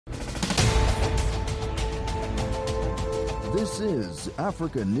This is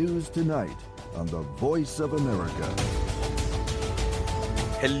Africa News Tonight on the Voice of America.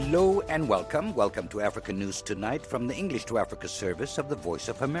 Hello and welcome. Welcome to Africa News Tonight from the English to Africa service of the Voice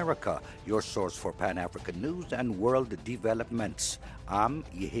of America, your source for Pan-African news and world developments. I'm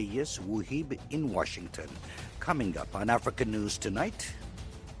Yeheyes Wuhib in Washington. Coming up on Africa News Tonight.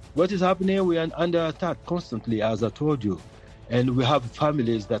 What is happening? We are under attack constantly, as I told you. And we have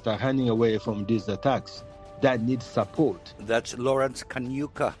families that are running away from these attacks that need support. That's Lawrence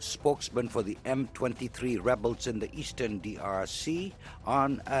Kanyuka, spokesman for the M23 rebels in the eastern DRC,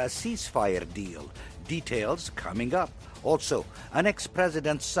 on a ceasefire deal. Details coming up. Also, an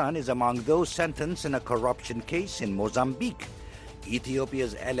ex-president's son is among those sentenced in a corruption case in Mozambique.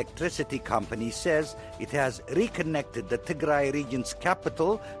 Ethiopia's electricity company says it has reconnected the Tigray region's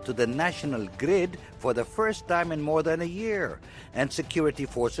capital to the national grid for the first time in more than a year. And security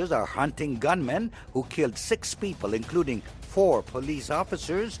forces are hunting gunmen who killed 6 people, including 4 police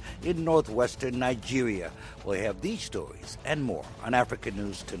officers in northwestern Nigeria. We'll have these stories and more on Africa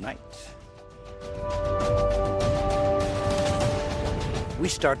News Tonight. We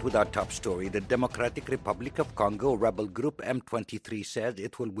start with our top story. The Democratic Republic of Congo rebel group M23 says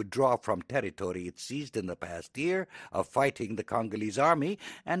it will withdraw from territory it seized in the past year of fighting the Congolese army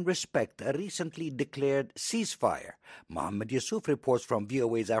and respect a recently declared ceasefire. Mohammed Yusuf reports from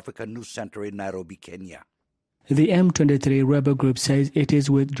VOA's Africa News Center in Nairobi, Kenya. The M23 rebel group says it is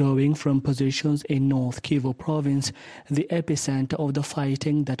withdrawing from positions in North Kivu province, the epicenter of the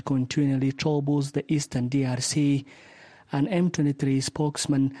fighting that continually troubles the eastern DRC. An M23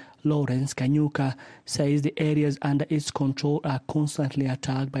 spokesman, Lawrence Kanyuka, says the areas under its control are constantly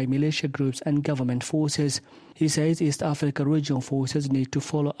attacked by militia groups and government forces. He says East Africa regional forces need to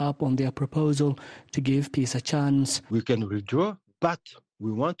follow up on their proposal to give peace a chance. We can withdraw, but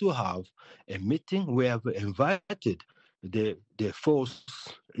we want to have a meeting. We have invited the force,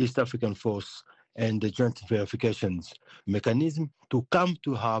 East African force, and the joint verifications mechanism to come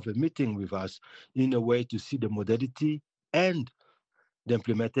to have a meeting with us in a way to see the modality and the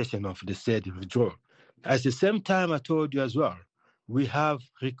implementation of the said withdrawal. At the same time, I told you as well, we have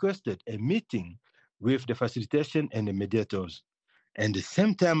requested a meeting with the facilitation and the mediators, and the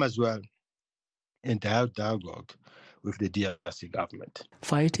same time as well, in dialogue with the DRC government.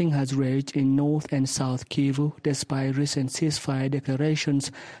 Fighting has raged in North and South Kivu despite recent ceasefire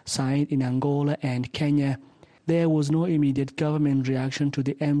declarations signed in Angola and Kenya. There was no immediate government reaction to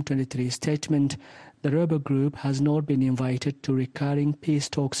the M23 statement. The rebel group has not been invited to recurring peace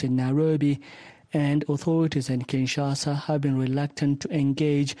talks in Nairobi, and authorities in Kinshasa have been reluctant to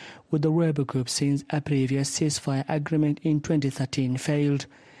engage with the rebel group since a previous ceasefire agreement in 2013 failed.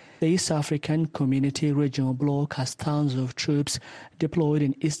 The East African Community Regional Bloc has thousands of troops deployed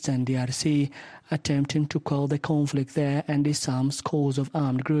in eastern DRC, attempting to quell the conflict there and disarm scores of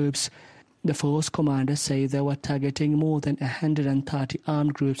armed groups. The force commanders say they were targeting more than 130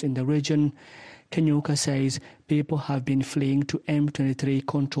 armed groups in the region. Kanyuka says people have been fleeing to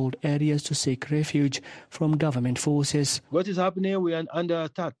M23-controlled areas to seek refuge from government forces. What is happening? We are under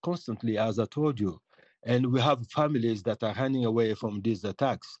attack constantly, as I told you. And we have families that are running away from these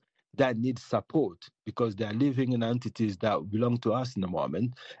attacks that need support because they are living in entities that belong to us in the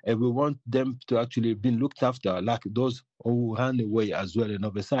moment. And we want them to actually be looked after, like those who ran away as well and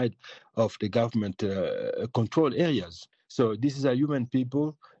oversight of the government control areas. So these are human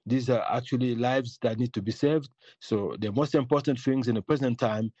people. These are actually lives that need to be saved. So the most important things in the present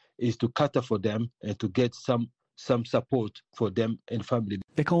time is to cater for them and to get some support for them and family.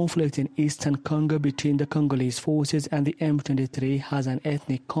 The conflict in eastern Congo between the Congolese forces and the M23 has an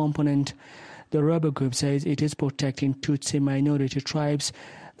ethnic component. The rebel group says it is protecting Tutsi minority tribes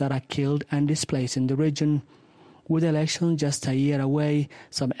that are killed and displaced in the region. With elections just a year away,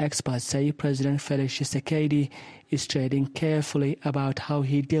 some experts say President Felix Tshisekedi is treading carefully about how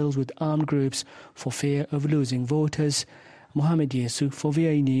he deals with armed groups for fear of losing voters. Mohamed Yusuf for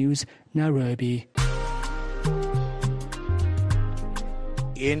VOA News, Nairobi.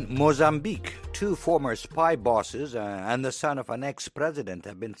 In Mozambique, 2 former spy bosses and the son of an ex-president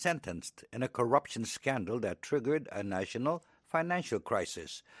have been sentenced in a corruption scandal that triggered a national financial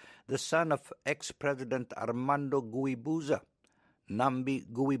crisis. The son of ex-president Armando Guebuza, Nambi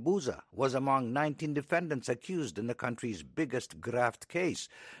Guebuza, was among 19 defendants accused in the country's biggest graft case.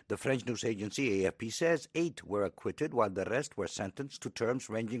 The French news agency AFP says 8 were acquitted while the rest were sentenced to terms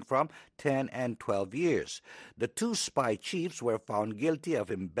ranging from 10 and 12 years. The 2 spy chiefs were found guilty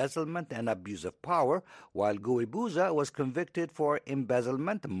of embezzlement and abuse of power, while Guebuza was convicted for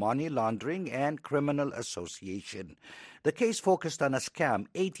embezzlement, money laundering, and criminal association. The case focused on a scam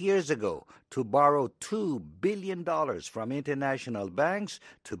 8 years ago to borrow $2 billion from international banks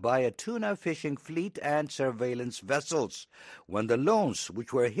to buy a tuna fishing fleet and surveillance vessels. When the loans,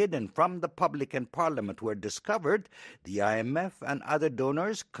 which were hidden from the public and parliament, were discovered, the IMF and other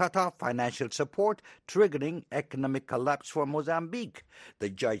donors cut off financial support, triggering economic collapse for Mozambique. The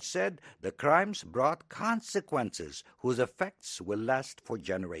judge said the crimes brought consequences whose effects will last for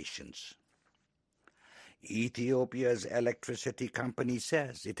generations. Ethiopia's electricity company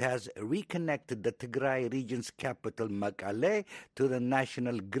says it has reconnected the Tigray region's capital, Mekelle, to the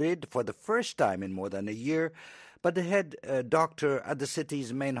national grid for the first time in more than a year. But the head doctor at the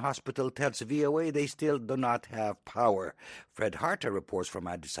city's main hospital tells VOA they still do not have power. Fred Harter reports from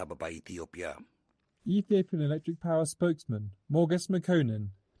Addis Ababa, Ethiopia. Ethiopian Electric Power spokesman Morges Mekonnen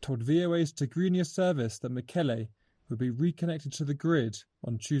told VOA's Tigrinya service that Mekelle would be reconnected to the grid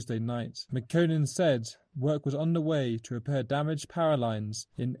on Tuesday night. Mekonnen said work was underway to repair damaged power lines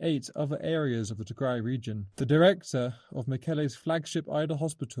in 8 other areas of the Tigray region. The director of Mekelle's flagship idol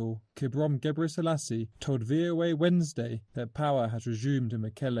hospital, Kibrom Gebreselassie, told VOA Wednesday that power has resumed in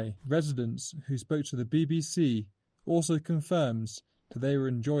Mekelle. Residents who spoke to the BBC also confirms that they were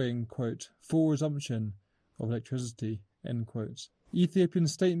enjoying, quote, full resumption of electricity, end quote. Ethiopian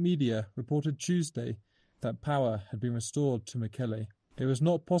state media reported Tuesday that power had been restored to Mekelle. It was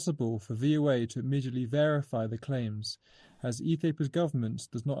not possible for VOA to immediately verify the claims, as Ethiopia's government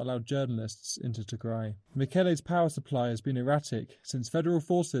does not allow journalists into Tigray. Mekelle's power supply has been erratic since federal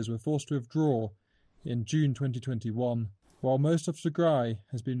forces were forced to withdraw in June 2021, while most of Tigray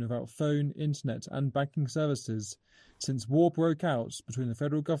has been without phone, internet and banking services since war broke out between the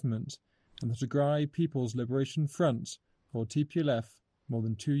federal government and the Tigray People's Liberation Front, or TPLF, more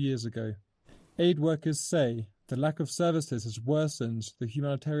than 2 years ago. Aid workers say the lack of services has worsened the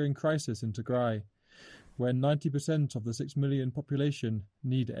humanitarian crisis in Tigray, where 90% of the 6 million population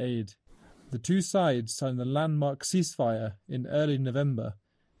need aid. The two sides signed the landmark ceasefire in early November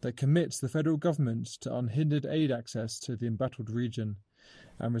that commits the federal government to unhindered aid access to the embattled region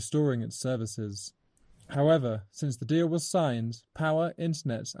and restoring its services. However, since the deal was signed, power,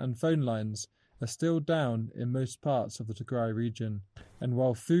 internet and phone lines are still down in most parts of the Tigray region, and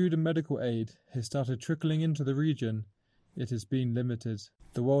while food and medical aid has started trickling into the region, it has been limited.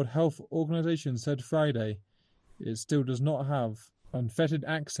 The World Health Organization said Friday it still does not have unfettered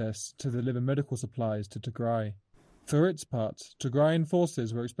access to deliver medical supplies to Tigray. For its part, Tigrayan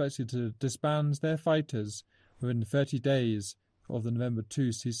forces were expected to disband their fighters within 30 days of the November 2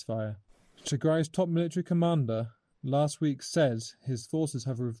 ceasefire. Tigray's top military commander last week said his forces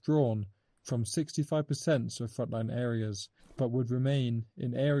have withdrawn from 65% of frontline areas, but would remain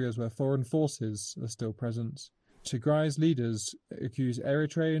in areas where foreign forces are still present. Tigray's leaders accuse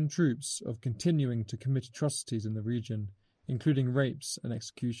Eritrean troops of continuing to commit atrocities in the region, including rapes and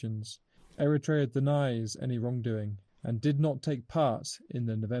executions. Eritrea denies any wrongdoing and did not take part in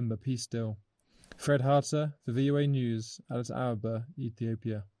the November peace deal. Fred Harter, for VOA News, Addis Ababa,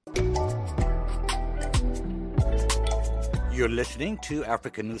 Ethiopia. You're listening to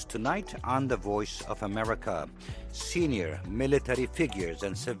African News Tonight on the Voice of America. Senior military figures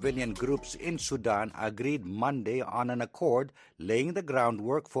and civilian groups in Sudan agreed Monday on an accord laying the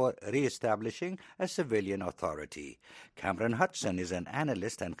groundwork for re-establishing a civilian authority. Cameron Hudson is an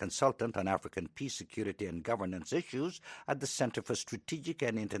analyst and consultant on African peace, security, and governance issues at the Center for Strategic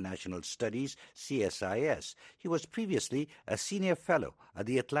and International Studies, CSIS. He was previously a senior fellow at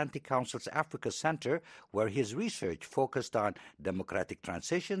the Atlantic Council's Africa Center, where his research focused on democratic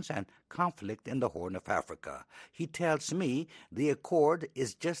transitions and conflict in the Horn of Africa. He tells me the accord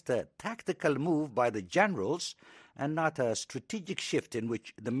is just a tactical move by the generals and not a strategic shift in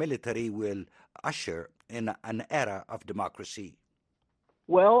which the military will usher in an era of democracy.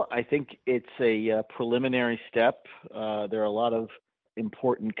 Well, I think it's a preliminary step. There are a lot of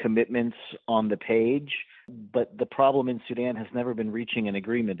important commitments on the page, but the problem in Sudan has never been reaching an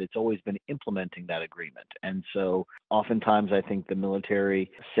agreement. It's always been implementing that agreement. And so oftentimes I think the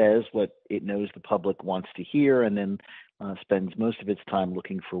military says what it knows the public wants to hear and then spends most of its time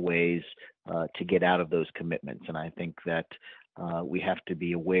looking for ways to get out of those commitments. And I think that we have to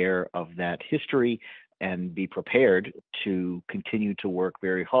be aware of that history and be prepared to continue to work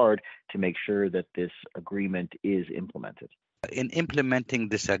very hard to make sure that this agreement is implemented. In implementing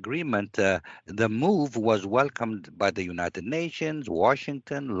this agreement, the move was welcomed by the United Nations,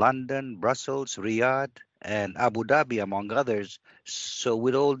 Washington, London, Brussels, Riyadh, and Abu Dhabi, among others. So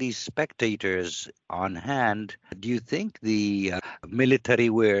with all these spectators on hand, do you think the military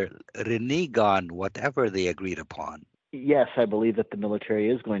will renege on whatever they agreed upon? Yes, I believe that the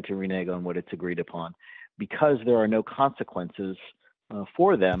military is going to renege on what it's agreed upon. because there are no consequences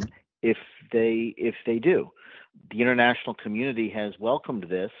for them if they do. The international community has welcomed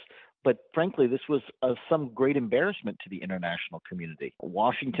this, but frankly, this was some great embarrassment to the international community.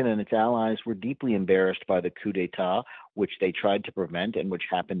 Washington and its allies were deeply embarrassed by the coup d'etat, which they tried to prevent and which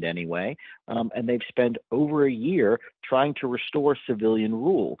happened anyway. And they've spent over a year trying to restore civilian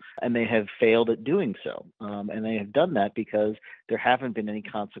rule, and they have failed at doing so. And they have done that because there haven't been any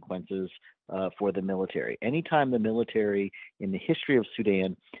consequences for the military. Anytime the military in the history of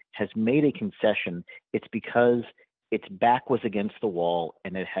Sudan has made a concession, it's because its back was against the wall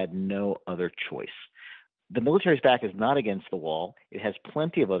and it had no other choice. The military's back is not against the wall. It has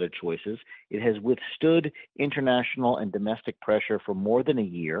plenty of other choices. It has withstood international and domestic pressure for more than a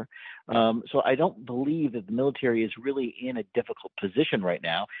year. So I don't believe that the military is really in a difficult position right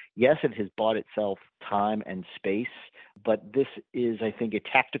now. Yes, it has bought itself time and space, but this is, I think, a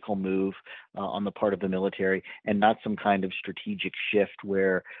tactical move on the part of the military and not some kind of strategic shift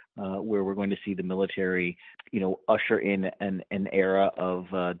where we're going to see the military, usher in an era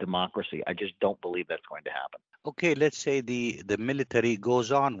of democracy. I just don't believe that's going to happen. Okay, let's say the military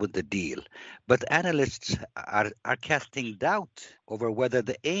goes on with the deal, but analysts are casting doubt over whether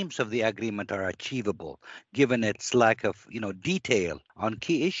the aims of the agreement are achievable, given its lack of detail on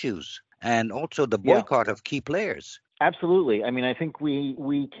key issues and also the boycott of key players. Absolutely. I mean, I think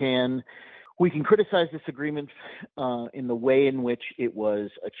we can criticize this agreement in the way in which it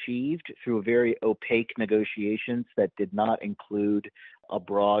was achieved through a very opaque negotiations that did not include a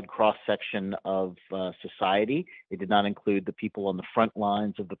broad cross-section of society. It did not include the people on the front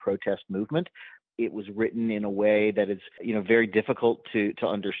lines of the protest movement. It was written in a way that is, very difficult to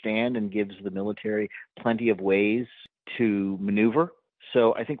understand and gives the military plenty of ways to maneuver.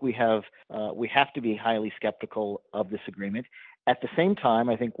 So I think we have to be highly skeptical of this agreement. At the same time,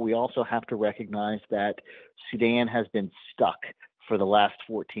 I think we also have to recognize that Sudan has been stuck for the last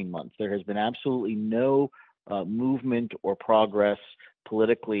 14 months. There has been absolutely no movement or progress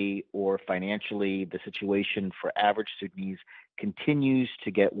politically or financially. The situation for average Sudanese continues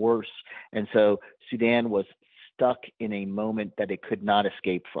to get worse. And so Sudan was stuck in a moment that it could not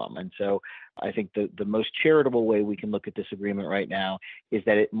escape from. And so I think the most charitable way we can look at this agreement right now is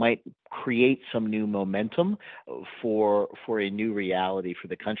that it might create some new momentum for a new reality for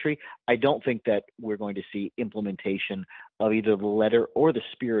the country. I don't think that we're going to see implementation of either the letter or the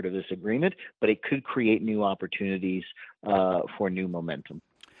spirit of this agreement, but it could create new opportunities for new momentum.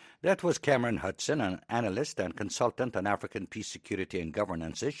 That was Cameron Hudson, an analyst and consultant on African peace, security, and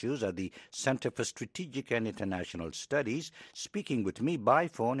governance issues at the Center for Strategic and International Studies, speaking with me by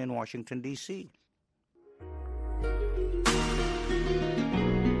phone in Washington, D.C.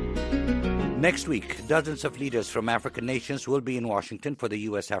 Next week, dozens of leaders from African nations will be in Washington for the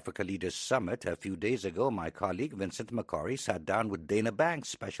U.S.-Africa Leaders Summit. A few days ago, my colleague Vincent McCorry sat down with Dana Banks,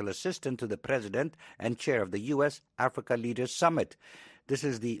 Special Assistant to the President and Chair of the U.S.-Africa Leaders Summit. This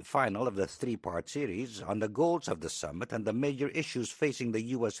is the final of the three-part series on the goals of the summit and the major issues facing the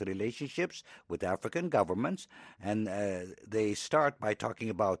U.S. relationships with African governments. And they start by talking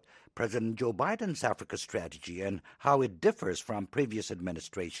about President Joe Biden's Africa strategy and how it differs from previous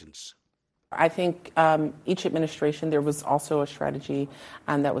administrations. I think each administration, there was also a strategy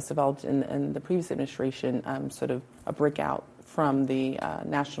that was developed in the previous administration, sort of a breakout from the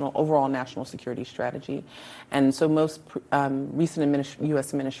overall national security strategy. And so most recent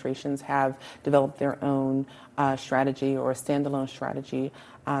U.S. administrations have developed their own strategy or a standalone strategy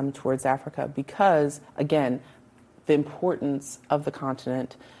towards Africa because, again, the importance of the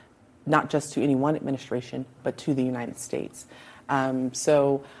continent, not just to any one administration, but to the United States.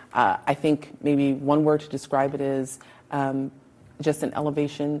 So I think maybe one word to describe it is just an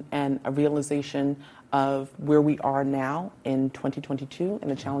elevation and a realization of where we are now in 2022 and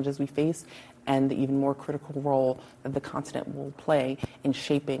the challenges we face and the even more critical role that the continent will play in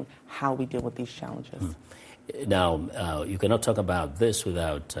shaping how we deal with these challenges. Now, you cannot talk about this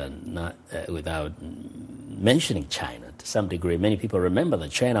without mentioning China to some degree. Many people remember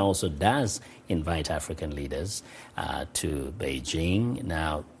that China also does invite African leaders to Beijing.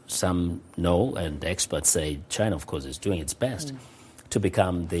 Now, some know, and experts say China, of course, is doing its best to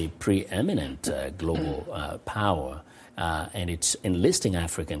become the preeminent global power, and it's enlisting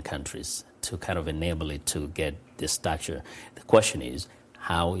African countries to kind of enable it to get this stature. The question is,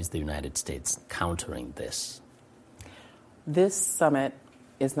 how is the United States countering this? This summit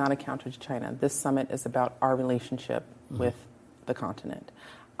is not a counter to China. This summit is about our relationship with the continent.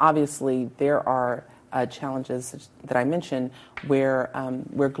 Obviously, there are challenges that I mentioned, where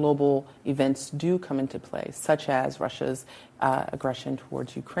global events do come into play, such as Russia's aggression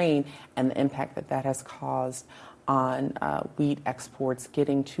towards Ukraine and the impact that has caused on wheat exports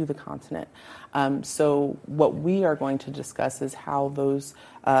getting to the continent. So what we are going to discuss is how those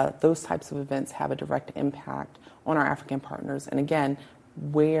types of events have a direct impact on our African partners, and again,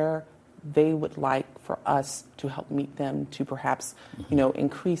 where they would like for us to help meet them to perhaps,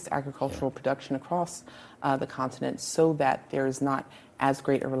 increase agricultural production across the continent so that there is not as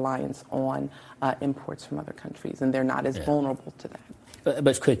great a reliance on imports from other countries, and they're not as vulnerable to that.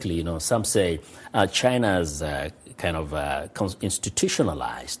 But quickly, some say China's kind of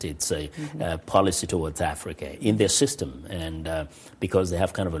institutionalized its policy towards Africa in their system, and because they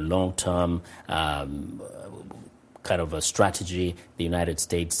have kind of a long-term kind of a strategy. The United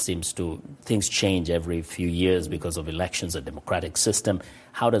States things change every few years because of elections, a democratic system.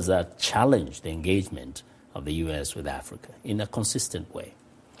 How does that challenge the engagement of the U.S. with Africa in a consistent way?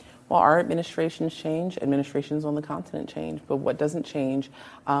 Well, our administrations change, administrations on the continent change, but what doesn't change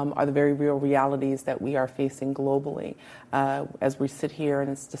are the very real realities that we are facing globally. As we sit here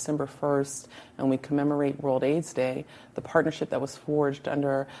and it's December 1st and we commemorate World AIDS Day, the partnership that was forged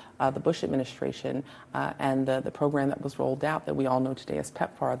under the Bush administration and the program that was rolled out that we all know today as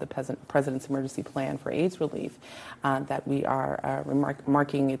PEPFAR, the President's Emergency Plan for AIDS Relief, that we are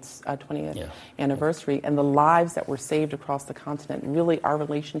marking its 20th anniversary, and the lives that were saved across the continent. Really, our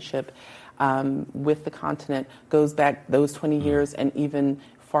relationship with the continent goes back those 20 years and even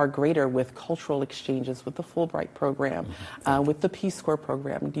far greater, with cultural exchanges, with the Fulbright program, with the Peace Corps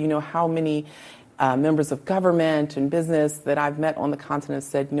program. Do you know how many members of government and business that I've met on the continent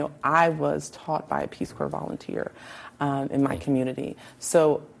said, I was taught by a Peace Corps volunteer in my community.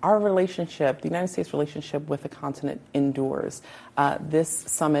 So our relationship, the United States relationship with the continent, endures. This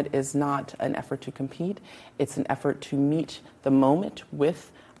summit is not an effort to compete. It's an effort to meet the moment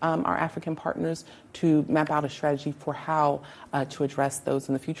with our African partners, to map out a strategy for how to address those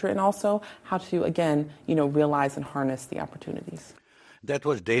in the future, and also how to, again, realize and harness the opportunities. That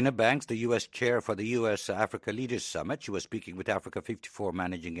was Dana Banks, the U.S. chair for the U.S. Africa Leaders Summit. She was speaking with Africa 54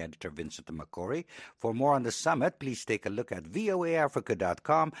 managing editor Vincent McCory. For more on the summit, please take a look at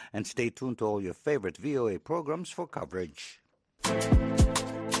voaafrica.com and stay tuned to all your favorite VOA programs for coverage.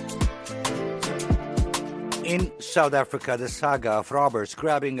 In South Africa, the saga of robbers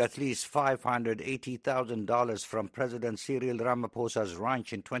grabbing at least $580,000 from President Cyril Ramaphosa's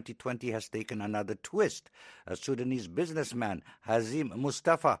ranch in 2020 has taken another twist. A Sudanese businessman, Hazim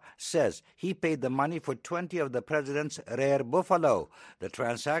Mustafa, says he paid the money for 20 of the president's rare buffalo. The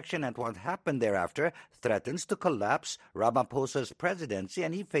transaction and what happened thereafter threatens to collapse Ramaphosa's presidency,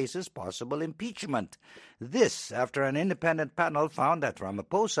 and he faces possible impeachment. This after an independent panel found that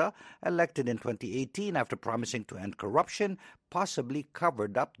Ramaphosa, elected in 2018 after promising to end corruption, possibly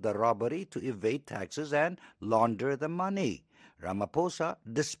covered up the robbery to evade taxes and launder the money. Ramaphosa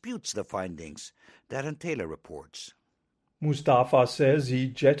disputes the findings. Darren Taylor reports. Mustafa says he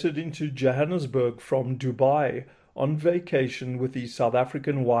jetted into Johannesburg from Dubai on vacation with his South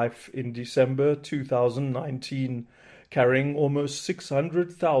African wife in December 2019, carrying almost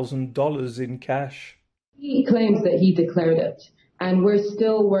 $600,000 in cash. He claims that he declared it, and we're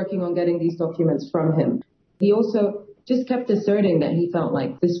still working on getting these documents from him. He also just kept asserting that he felt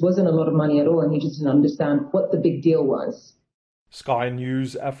like this wasn't a lot of money at all, and he just didn't understand what the big deal was. Sky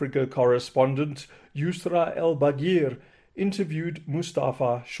News Africa correspondent Yusra El-Bagir interviewed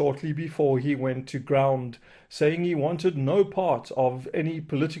Mustafa shortly before he went to ground, saying he wanted no part of any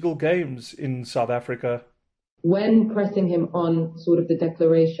political games in South Africa. When pressing him on sort of the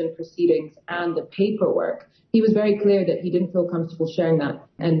declaration proceedings and the paperwork, he was very clear that he didn't feel comfortable sharing that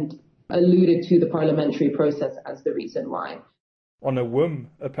and alluded to the parliamentary process as the reason why. On a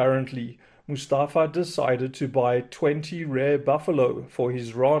whim, apparently, Mustafa decided to buy 20 rare buffalo for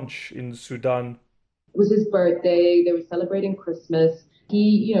his ranch in Sudan. It was his birthday. They were celebrating Christmas.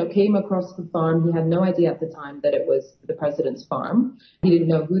 He, came across the farm. He had no idea at the time that it was the president's farm. He didn't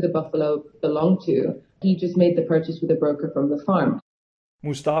know who the buffalo belonged to. He just made the purchase with a broker from the farm.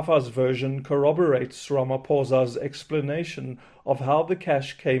 Mustafa's version corroborates Ramaphosa's explanation of how the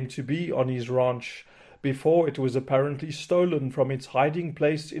cash came to be on his ranch before it was apparently stolen from its hiding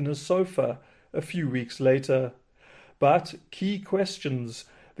place in a sofa a few weeks later. But key questions,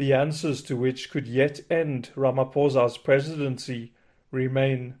 the answers to which could yet end Ramaphosa's presidency,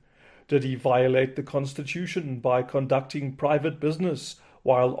 remain. Did he violate the constitution by conducting private business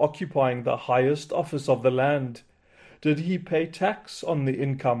while occupying the highest office of the land? Did he pay tax on the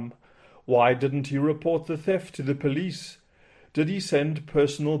income? Why didn't he report the theft to the police? Did he send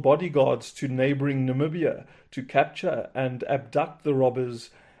personal bodyguards to neighboring Namibia to capture and abduct the robbers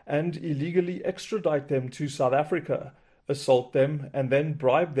and illegally extradite them to South Africa, assault them, and then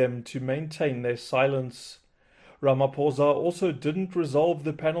bribe them to maintain their silence? Ramaphosa also didn't resolve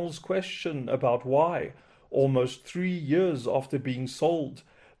the panel's question about why, almost 3 years after being sold,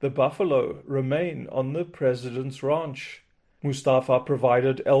 the buffalo remain on the president's ranch. Mustafa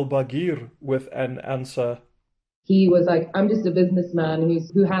provided El Bagir with an answer. He was like, I'm just a businessman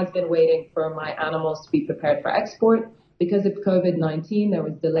who has been waiting for my animals to be prepared for export. Because of COVID-19, there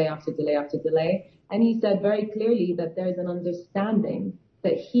was delay after delay after delay. And he said very clearly that there's an understanding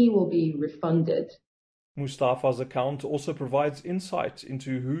that he will be refunded. Mustafa's account also provides insight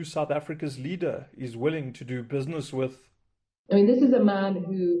into who South Africa's leader is willing to do business with. I mean, this is a man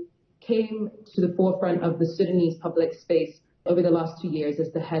who came to the forefront of the Sudanese public space over the last 2 years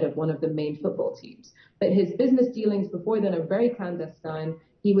as the head of one of the main football teams. But his business dealings before then are very clandestine.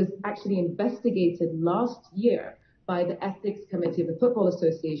 He was actually investigated last year by the Ethics Committee of the Football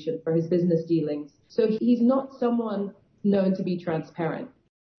Association for his business dealings. So he's not someone known to be transparent.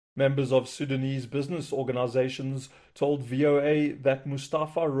 Members of Sudanese business organizations told VOA that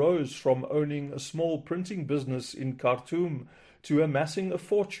Mustafa rose from owning a small printing business in Khartoum to amassing a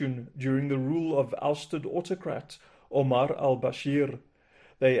fortune during the rule of ousted autocrat Omar al-Bashir.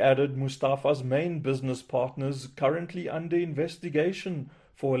 They added Mustafa's main business partners currently under investigation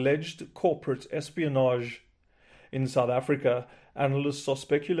for alleged corporate espionage. In South Africa, analysts are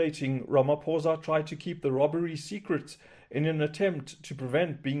speculating Ramaphosa tried to keep the robbery secret in an attempt to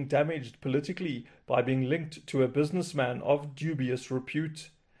prevent being damaged politically by being linked to a businessman of dubious repute.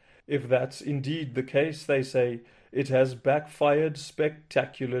 If that's indeed the case, they say, it has backfired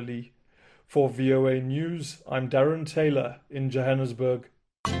spectacularly. For VOA News, I'm Darren Taylor in Johannesburg.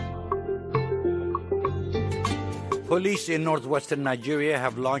 Police in northwestern Nigeria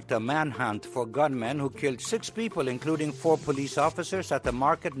have launched a manhunt for gunmen who killed 6 people, including 4 police officers, at a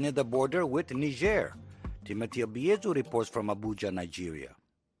market near the border with Niger. Timothy Obiezu reports from Abuja, Nigeria.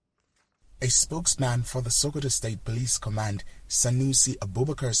 A spokesman for the Sokoto State Police Command, Sanusi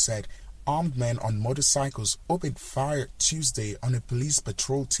Abubakar, said armed men on motorcycles opened fire Tuesday on a police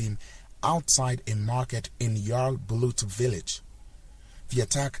patrol team outside a market in Yal Bulut village. The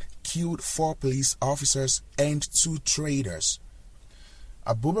attack killed 4 police officers and 2 traders.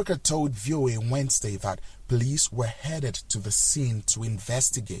 Abubakar told VOA Wednesday that police were headed to the scene to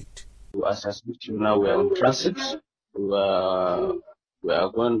investigate. As now we are on transit. We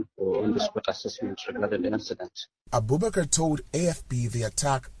are going for on-the-spot assessment regarding the incident. Abubakar told AFP the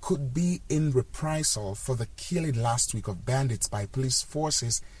attack could be in reprisal for the killing last week of bandits by police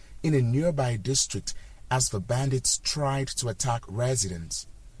forces in a nearby district as the bandits tried to attack residents.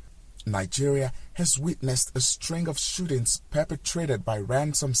 Nigeria has witnessed a string of shootings perpetrated by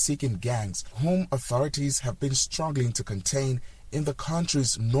ransom-seeking gangs whom authorities have been struggling to contain in the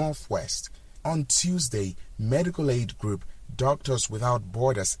country's northwest. On Tuesday, medical aid group Doctors Without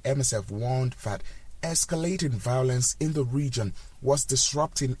Borders (MSF) warned that escalating violence in the region was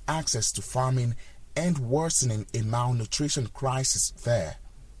disrupting access to farming and worsening a malnutrition crisis there.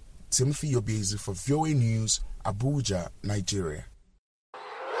 Timothy Obiezu for VOA News, Abuja, Nigeria.